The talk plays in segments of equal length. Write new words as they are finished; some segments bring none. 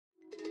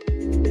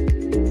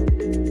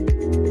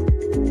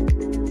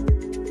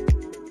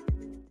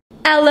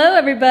Hello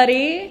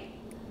everybody!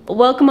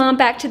 Welcome on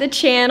back to the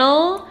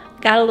channel.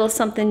 Got a little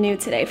something new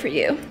today for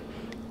you.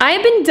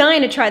 I've been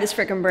dying to try this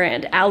freaking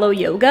brand, Alo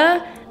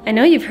Yoga. I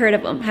know you've heard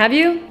of them, have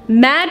you?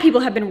 Mad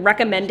people have been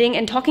recommending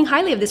and talking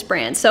highly of this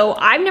brand, so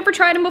I've never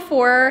tried them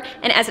before,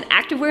 and as an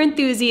activewear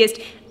enthusiast,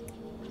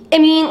 I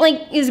mean,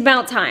 like, it's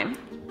about time.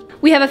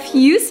 We have a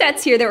few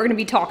sets here that we're gonna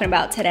be talking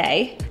about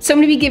today. So I'm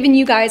gonna be giving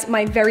you guys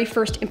my very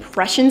first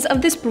impressions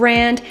of this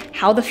brand,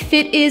 how the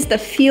fit is, the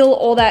feel,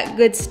 all that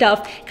good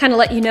stuff, kind of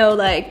let you know,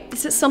 like,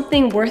 is it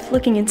something worth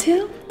looking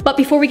into? But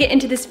before we get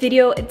into this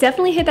video,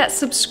 definitely hit that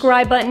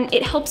subscribe button.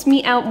 It helps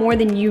me out more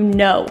than you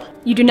know.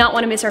 You do not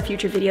wanna miss our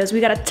future videos.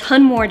 We got a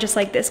ton more just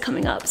like this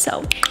coming up,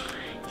 so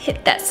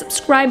hit that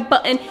subscribe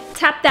button,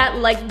 tap that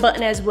like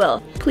button as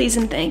well. Please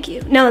and thank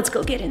you. Now let's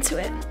go get into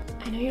it.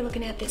 I know you're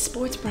looking at this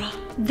sports bra.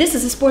 This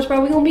is a sports bra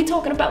we're gonna be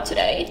talking about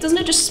today. Doesn't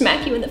it just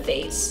smack you in the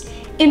face?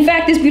 In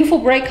fact, this beautiful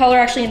bright color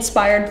actually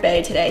inspired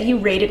Bae today. He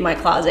raided my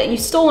closet and you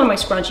stole one of my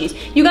scrunchies.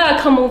 You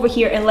gotta come over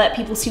here and let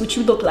people see what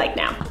you look like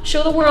now.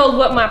 Show the world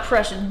what my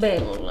precious Bae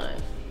look like.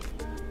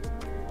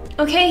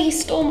 Okay, he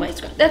stole my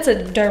scrunchie. That's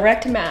a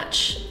direct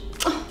match.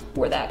 Oh,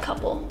 we're that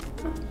couple.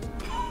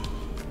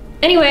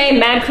 Anyway,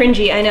 mad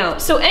cringy, I know.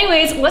 So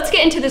anyways, let's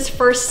get into this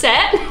first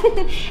set.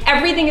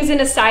 Everything is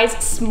in a size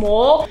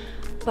small.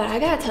 But I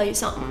gotta tell you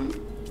something.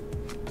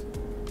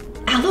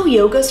 Alo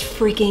Yoga's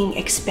freaking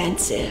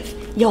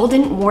expensive. Y'all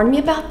didn't warn me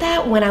about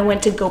that when I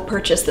went to go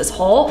purchase this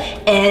haul,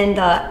 and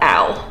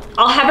ow.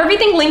 I'll have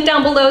everything linked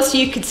down below so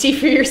you can see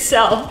for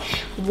yourself.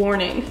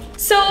 Warning.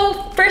 So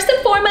first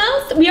and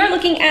foremost, we are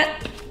looking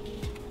at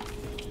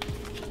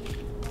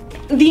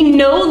the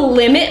No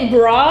Limit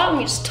bra. Let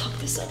me just tuck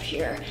this up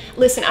here.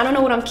 Listen, I don't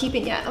know what I'm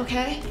keeping yet,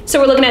 okay? So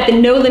we're looking at the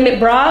No Limit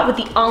bra with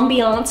the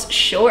ambiance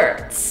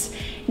shorts.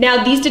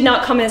 Now these did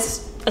not come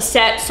as a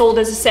set, sold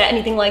as a set,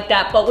 anything like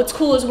that, but what's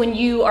cool is when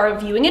you are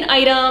viewing an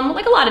item,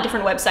 like a lot of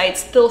different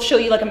websites, they'll show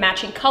you like a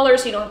matching color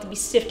so you don't have to be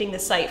sifting the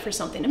site for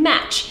something to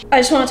match. I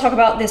just want to talk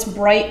about this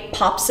bright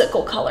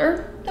popsicle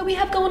color that we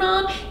have going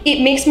on.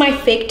 It makes my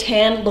fake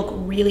tan look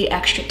really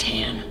extra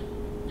tan.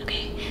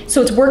 Okay,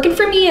 so it's working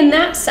for me in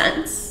that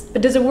sense,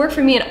 but does it work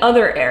for me in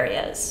other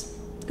areas?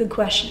 Good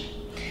question.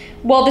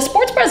 Well, the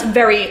sports bra is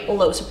very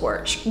low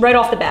support right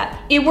off the bat.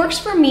 It works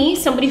for me,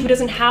 somebody who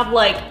doesn't have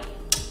like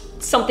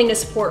something to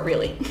support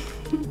really.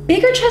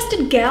 Bigger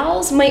chested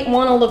gals might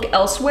want to look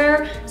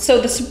elsewhere, so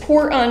the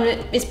support on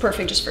it is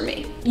perfect just for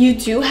me. You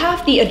do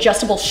have the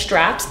adjustable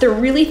straps. They're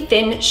really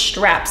thin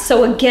straps,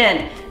 so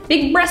again,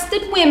 big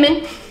breasted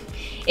women,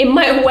 it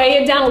might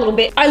weigh it down a little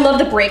bit. I love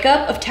the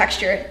breakup of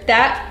texture.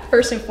 That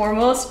first and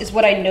foremost is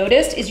what I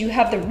noticed, is you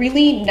have the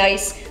really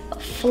nice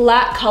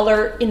flat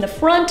color in the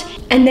front,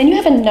 and then you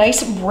have a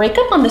nice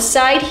breakup on the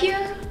side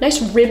here,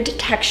 nice ribbed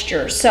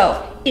texture.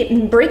 So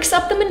it breaks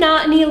up the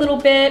monotony a little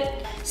bit.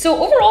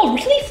 So overall,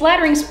 really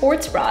flattering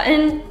sports bra,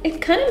 and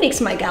it kind of makes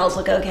my gals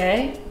look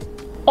okay.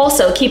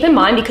 Also, keep in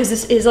mind, because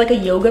this is like a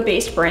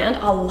yoga-based brand,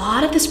 a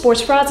lot of the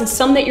sports bras and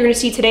some that you're gonna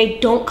see today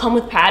don't come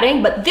with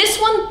padding, but this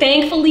one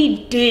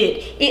thankfully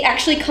did. It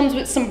actually comes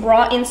with some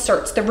bra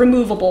inserts, they're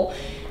removable.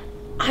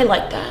 I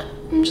like that,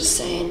 I'm just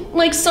saying.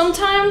 Like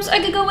sometimes I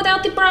could go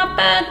without the bra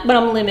pad, but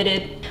I'm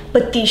limited.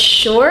 But these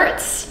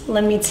shorts,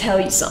 let me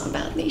tell you something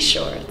about these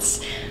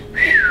shorts.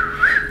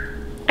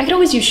 I could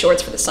always use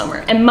shorts for the summer.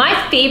 And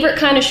my favorite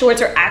kind of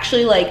shorts are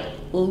actually like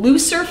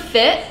looser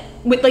fit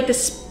with like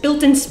the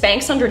built-in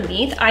Spanx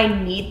underneath. I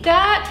need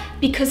that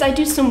because I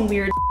do some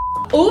weird.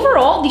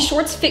 Overall, these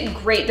shorts fit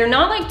great. They're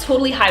not like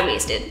totally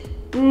high-waisted.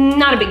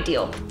 Not a big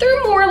deal.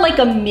 They're more like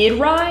a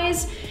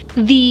mid-rise.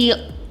 The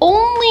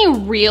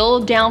only real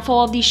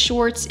downfall of these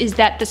shorts is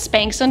that the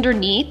Spanx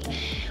underneath,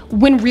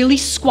 when really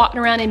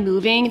squatting around and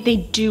moving, they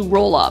do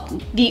roll up.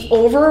 The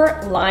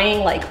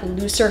overlying like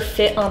looser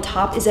fit on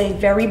top is a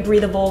very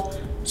breathable,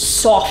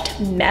 soft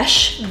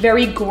mesh,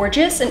 very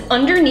gorgeous. And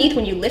underneath,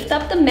 when you lift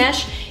up the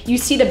mesh, you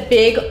see the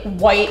big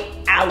white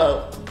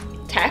aloe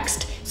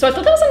text. So I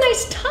thought that was a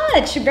nice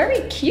touch,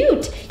 very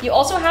cute. You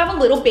also have a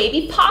little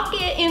baby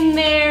pocket in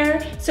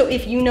there. So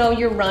if you know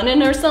you're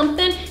running or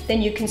something,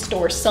 then you can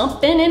store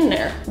something in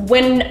there.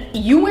 When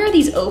you wear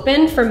these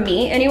open, for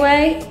me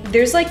anyway,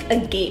 there's like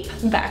a gape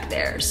back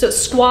there. So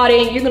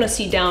squatting, you're gonna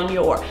see down to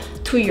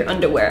your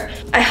underwear.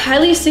 I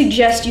highly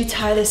suggest you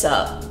tie this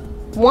up.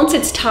 Once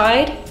it's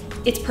tied,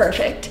 it's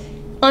perfect.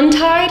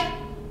 Untied,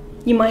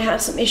 you might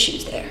have some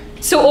issues there.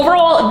 So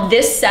overall,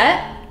 this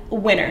set,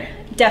 winner.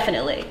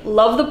 Definitely.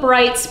 Love the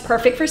brights,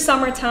 perfect for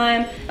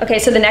summertime. Okay,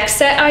 so the next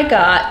set I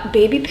got,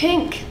 baby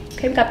pink.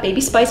 Okay, we got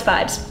baby spice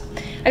vibes.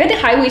 I got the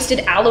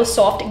high-waisted Aloe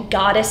Soft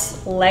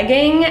Goddess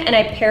legging, and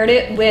I paired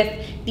it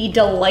with the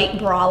Delight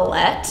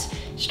bralette.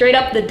 Straight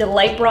up the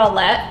Delight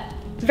bralette.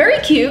 Very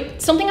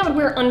cute, something I would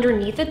wear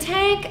underneath a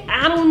tank.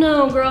 I don't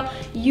know, girl.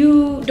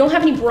 You don't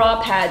have any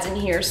bra pads in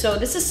here, so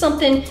this is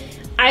something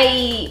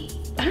I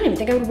don't even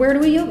think I would wear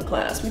to a yoga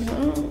class.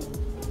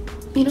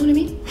 You know what I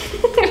mean?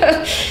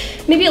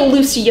 Maybe a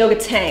loose yoga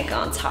tank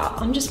on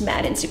top. I'm just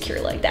mad insecure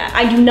like that.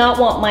 I do not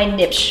want my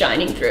nips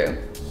shining through.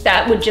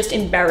 that would just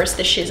embarrass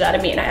the shiz out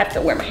of me and I have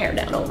to wear my hair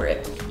down over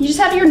it. You just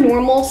have your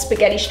normal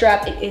spaghetti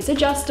strap. It is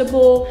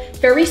adjustable,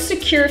 very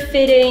secure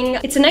fitting.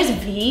 It's a nice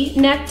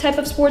V-neck type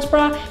of sports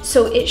bra,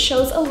 so it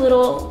shows a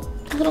little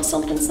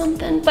something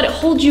something, but it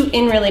holds you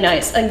in really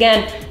nice.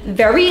 Again,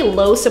 very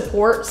low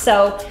support,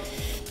 so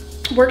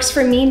works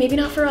for me, maybe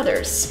not for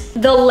others.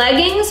 The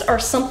leggings are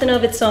something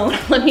of its own,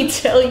 let me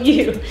tell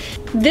you.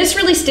 This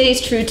really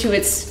stays true to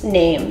its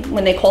name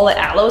when they call it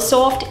Alo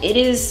Soft. It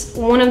is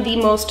one of the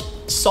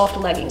most soft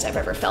leggings I've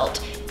ever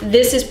felt.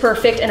 This is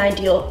perfect and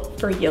ideal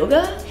for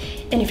yoga.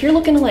 And if you're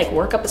looking to like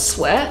work up a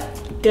sweat,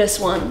 this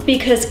one,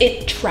 because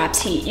it traps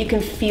heat. You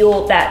can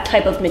feel that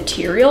type of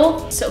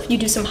material. So if you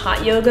do some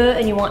hot yoga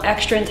and you want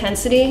extra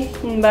intensity,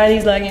 buy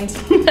these leggings.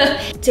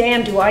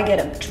 Damn, do I get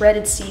a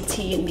dreaded CT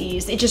in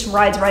these. It just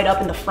rides right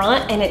up in the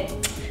front and it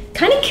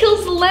kind of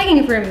kills the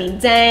legging for me,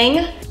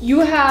 dang.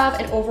 You have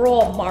an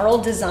overall marl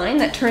design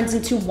that turns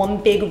into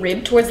one big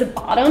rib towards the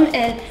bottom,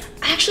 and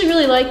I actually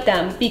really like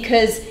them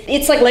because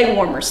it's like leg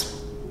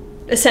warmers,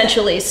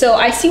 essentially. So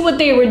I see what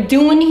they were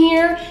doing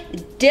here.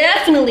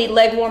 Definitely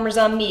leg warmers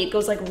on me. It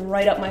goes like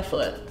right up my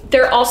foot.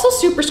 They're also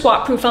super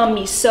squat proof on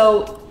me,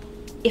 so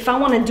if I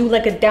want to do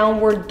like a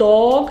downward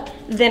dog,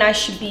 then I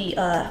should be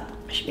all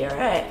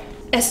right.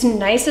 As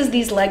nice as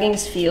these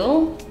leggings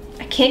feel,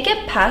 I can't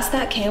get past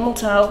that camel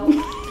toe.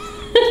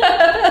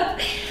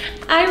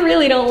 I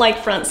really don't like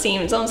front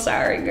seams. I'm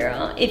sorry,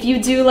 girl. If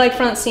you do like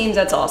front seams,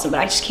 that's awesome, but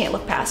I just can't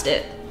look past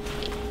it.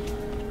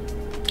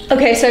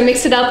 Okay, so I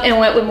mixed it up and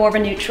went with more of a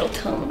neutral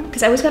tone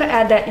because I always gotta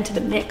add that into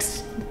the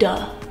mix,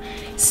 duh.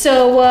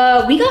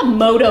 So we got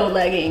moto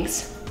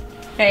leggings,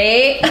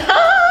 right?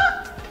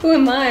 Who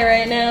am I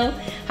right now?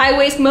 High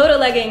waist moto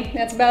legging,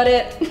 that's about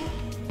it.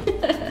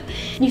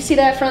 You see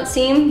that front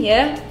seam?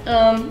 Yeah,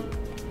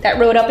 that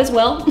rode up as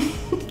well.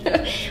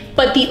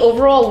 But the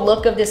overall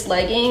look of this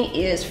legging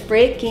is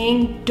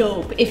freaking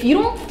dope. If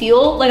you don't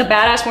feel like a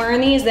badass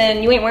wearing these,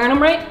 then you ain't wearing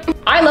them right.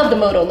 I love the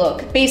moto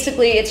look.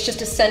 Basically, it's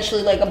just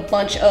essentially like a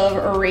bunch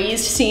of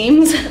raised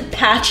seams,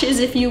 patches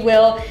if you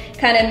will,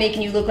 kind of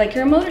making you look like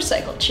you're a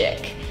motorcycle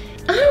chick.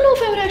 I don't know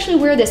if I would actually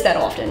wear this that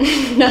often,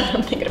 now that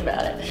I'm thinking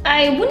about it.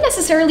 I wouldn't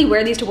necessarily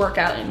wear these to work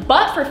out in,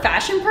 but for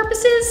fashion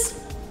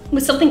purposes,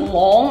 with something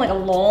long, like a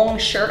long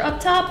shirt up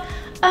top,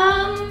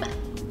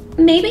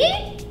 maybe?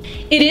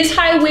 It is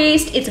high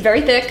waist, it's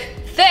very thick,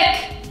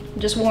 I'm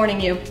just warning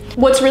you.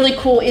 What's really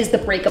cool is the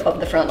breakup of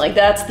the front, like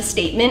that's the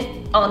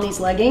statement on these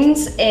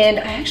leggings, and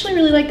I actually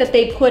really like that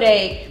they put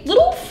a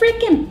little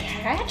freaking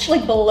patch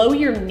like below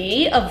your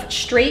knee of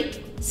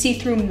straight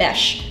see-through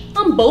mesh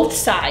on both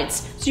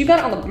sides. So you got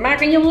it on the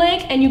back of your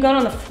leg and you got it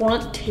on the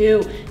front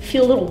too.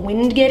 Feel a little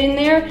wind get in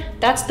there,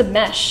 that's the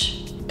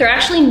mesh. They're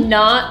actually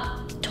not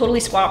totally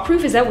squat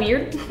proof, is that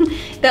weird?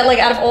 That like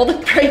out of all the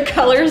bright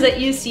colors that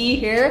you see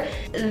here,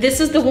 this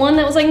is the one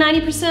that was like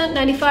 90%,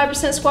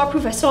 95% squat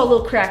proof. I saw a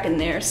little crack in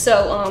there.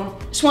 So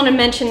just want to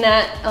mention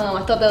that. I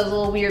thought that was a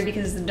little weird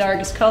because it's the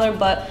darkest color,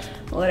 but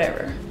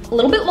whatever. A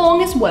little bit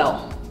long as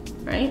well,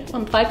 right?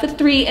 I'm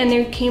 5'3" and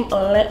they came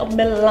a little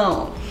bit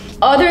long.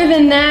 Other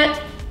than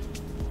that,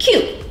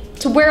 cute.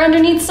 To wear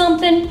underneath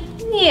something,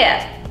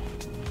 yeah.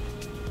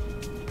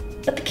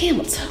 But the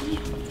camel toe,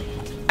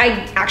 I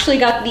actually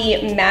got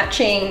the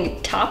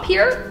matching top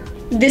here.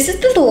 This is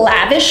the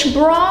lavish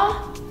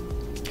bra,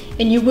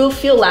 and you will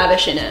feel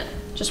lavish in it,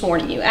 just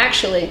warning you.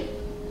 Actually,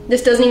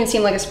 this doesn't even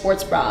seem like a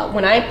sports bra.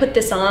 When I put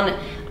this on,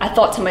 I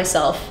thought to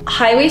myself,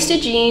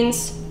 high-waisted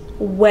jeans,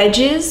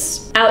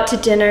 wedges, out to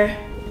dinner,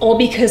 all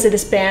because of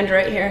this band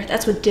right here.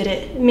 That's what did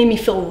it. It made me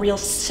feel real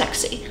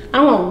sexy. I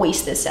don't wanna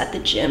waste this at the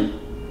gym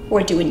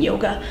or doing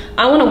yoga.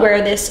 I wanna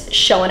wear this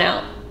showing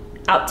out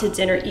to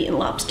dinner eating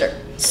lobster.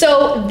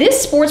 So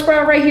this sports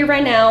bra right here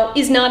right now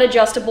is not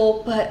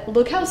adjustable, but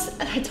look how,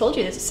 I told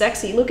you this is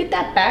sexy. Look at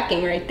that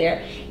backing right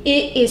there.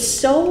 It is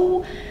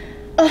so,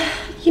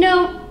 you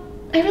know,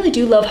 I really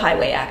do love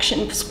highway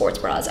action sports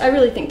bras. I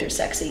really think they're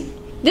sexy.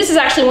 This is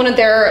actually one of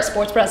their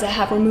sports bras that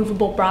have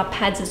removable bra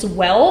pads as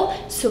well,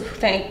 so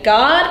thank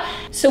God.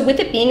 So with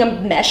it being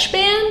a mesh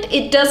band,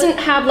 it doesn't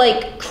have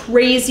like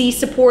crazy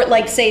support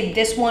like say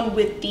this one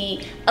with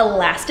the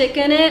elastic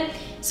in it.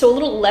 So a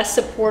little less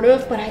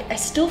supportive, but I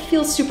still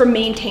feel super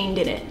maintained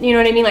in it. You know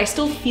what I mean? I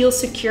still feel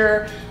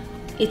secure.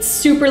 It's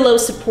super low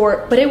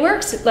support, but it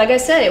works. Like I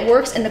said, it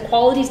works and the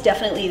quality's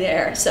definitely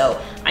there.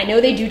 So I know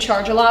they do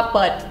charge a lot,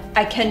 but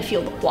I can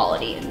feel the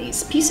quality in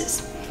these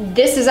pieces.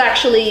 This is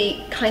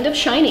actually kind of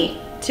shiny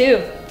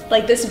too.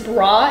 Like this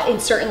bra in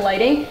certain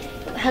lighting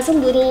has a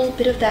little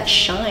bit of that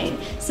shine.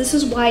 So this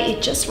is why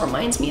it just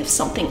reminds me of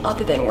something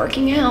other than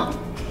working out.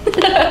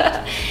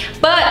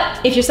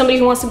 But if you're somebody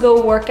who wants to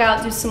go work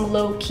out, do some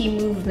low-key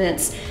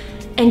movements,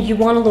 and you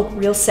want to look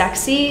real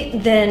sexy,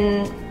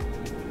 then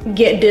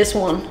get this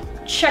one.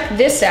 Check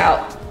this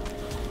out.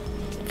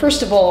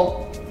 First of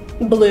all,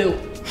 blue.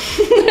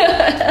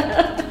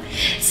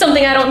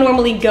 Something I don't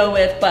normally go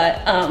with,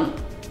 but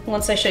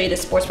once I show you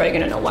this sports bra, you're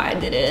gonna know why I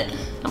did it.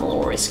 I'm a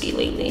little risky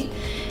lately.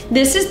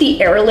 This is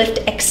the Airlift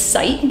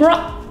Excite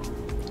bra.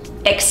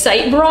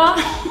 Excite bra.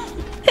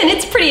 And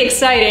it's pretty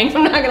exciting,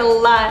 I'm not gonna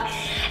lie.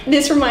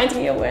 This reminds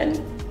me of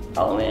when,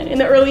 oh man, in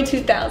the early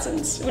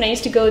 2000s, when I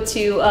used to go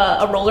to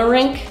a roller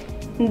rink,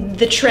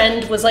 the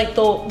trend was like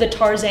the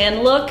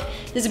Tarzan look.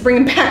 This is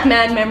bringing back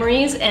mad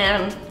memories,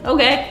 and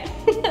okay.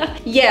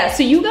 Yeah,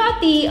 so you got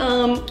the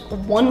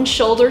one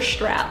shoulder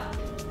strap.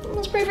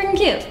 That's pretty freaking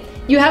cute.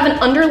 You have an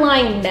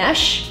underlying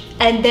mesh,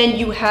 and then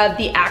you have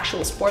the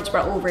actual sports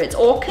bra over it. It's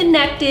all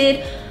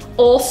connected,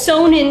 all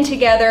sewn in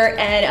together,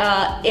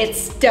 and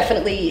it's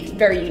definitely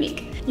very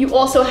unique. You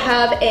also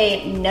have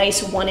a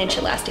nice 1-inch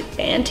elastic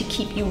band to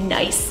keep you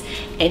nice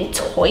and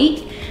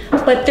tight,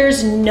 but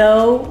there's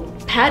no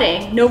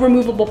padding, no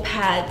removable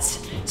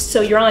pads,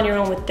 so you're on your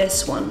own with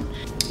this one.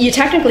 You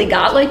technically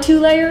got like 2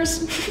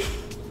 layers,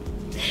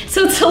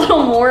 so it's a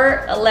little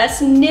more,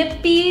 less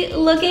nippy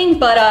looking,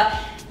 but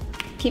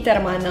keep that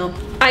in mind though.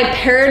 I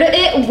paired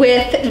it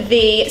with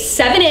the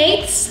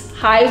 7/8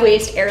 high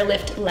waist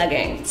airlift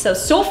legging.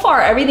 So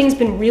far everything's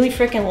been really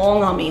freaking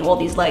long on me, all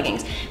these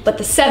leggings, but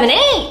the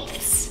 7/8,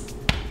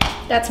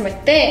 that's my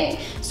thing.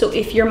 So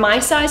if you're my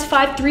size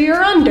 5'3"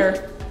 or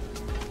under,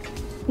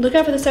 look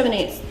out for the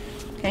 7/8.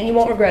 And you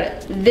won't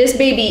regret it. This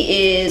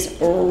baby is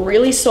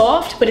really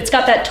soft, but it's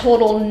got that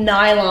total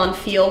nylon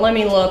feel. Let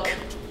me look.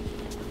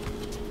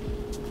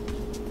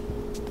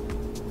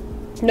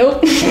 Nope.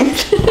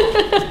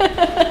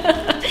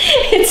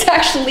 It's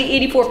actually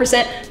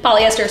 84%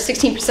 polyester,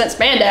 16%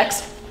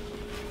 spandex.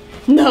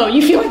 No,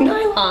 you feel like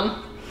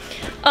nylon.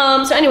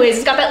 So anyways,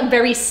 it's got that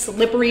very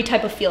slippery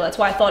type of feel. That's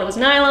why I thought it was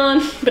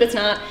nylon, but it's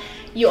not.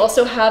 You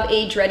also have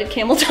a dreaded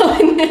camel toe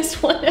in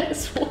this one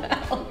as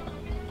well.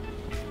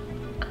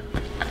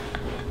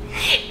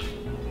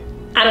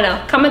 I don't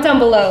know, comment down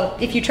below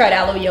if you tried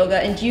Alo Yoga,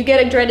 and do you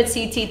get a dreaded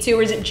CT too,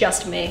 or is it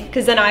just me?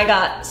 Because then I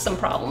got some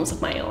problems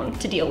of my own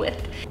to deal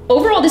with.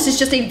 Overall, this is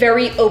just a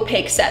very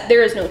opaque set.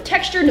 There is no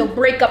texture, no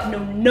breakup, no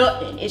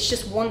nothing. It's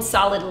just one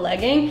solid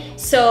legging.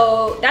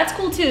 So that's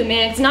cool too,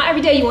 man. It's not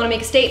every day you wanna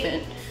make a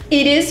statement.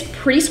 It is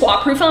pretty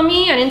squat proof on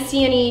me. I didn't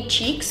see any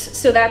cheeks,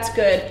 so that's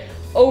good.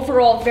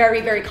 Overall,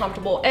 very, very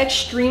comfortable.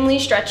 Extremely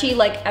stretchy,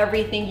 like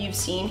everything you've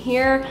seen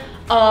here.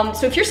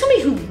 So if you're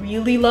somebody who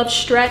really loves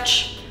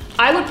stretch,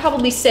 I would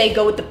probably say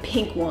go with the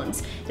pink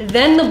ones,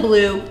 then the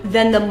blue,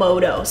 then the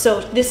Moto. So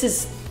this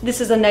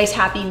is a nice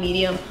happy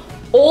medium.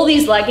 All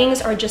these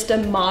leggings are just a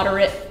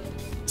moderate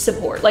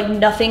support, like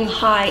nothing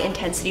high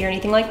intensity or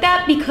anything like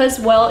that, because,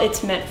 well,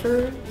 it's meant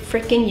for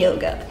freaking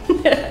yoga.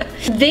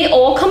 They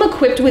all come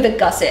equipped with a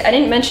gusset. I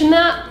didn't mention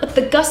that, but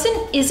the gusset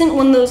isn't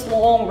one of those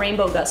long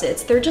rainbow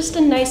gussets. They're just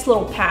a nice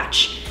little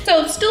patch.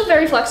 So still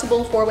very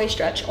flexible, 4-way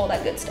stretch, all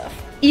that good stuff.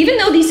 Even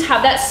though these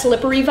have that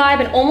slippery vibe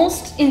and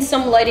almost in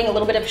some lighting a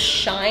little bit of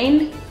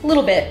shine, a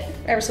little bit,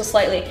 ever so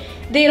slightly,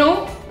 they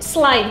don't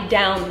slide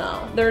down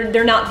though.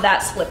 They're not that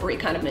slippery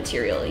kind of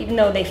material, even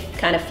though they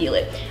kind of feel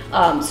it.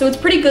 So it's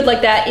pretty good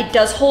like that. It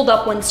does hold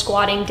up when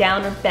squatting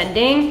down or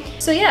bending.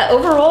 So yeah,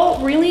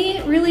 overall, really,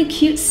 really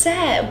cute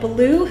set.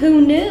 Blue,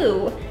 who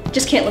knew?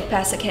 Just can't look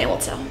past the camel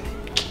toe.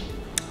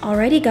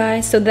 Alrighty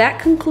guys, so that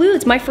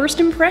concludes my first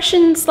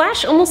impression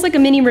slash almost like a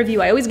mini review.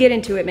 I always get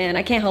into it, man,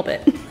 I can't help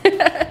it.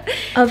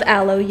 Of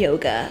Alo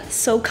Yoga.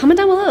 So comment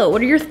down below,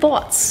 what are your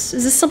thoughts?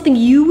 Is this something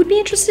you would be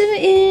interested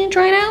in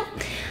trying out?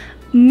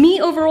 Me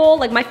overall,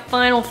 like my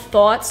final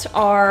thoughts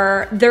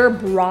are their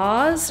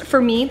bras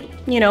for me,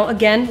 you know,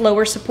 again,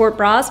 lower support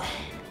bras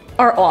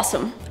are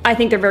awesome. I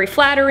think they're very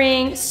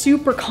flattering,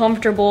 super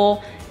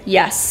comfortable.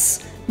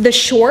 Yes. The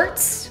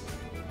shorts,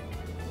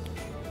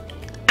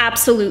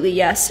 absolutely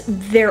yes,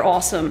 they're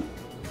awesome.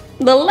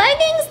 The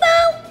leggings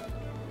though,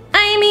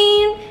 I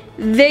mean,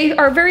 they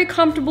are very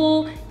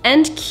comfortable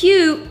and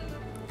cute.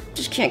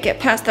 Just can't get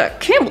past that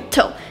camel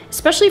toe,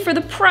 especially for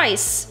the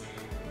price.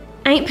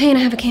 I ain't paying to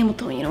have a camel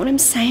toe, you know what I'm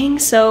saying?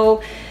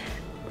 So,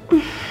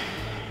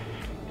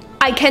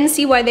 I can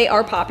see why they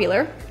are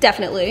popular,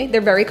 definitely.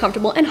 They're very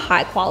comfortable and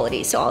high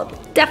quality, so I'll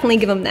definitely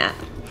give them that.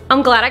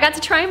 I'm glad I got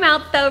to try them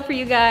out though for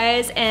you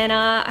guys, and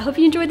I hope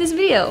you enjoyed this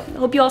video. I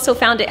hope you also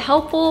found it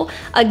helpful.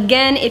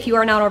 Again, if you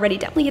are not already,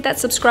 definitely hit that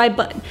subscribe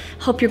button.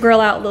 Help your girl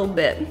out a little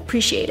bit,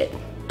 appreciate it.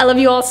 I love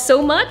you all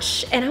so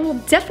much, and I will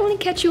definitely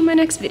catch you in my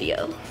next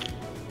video.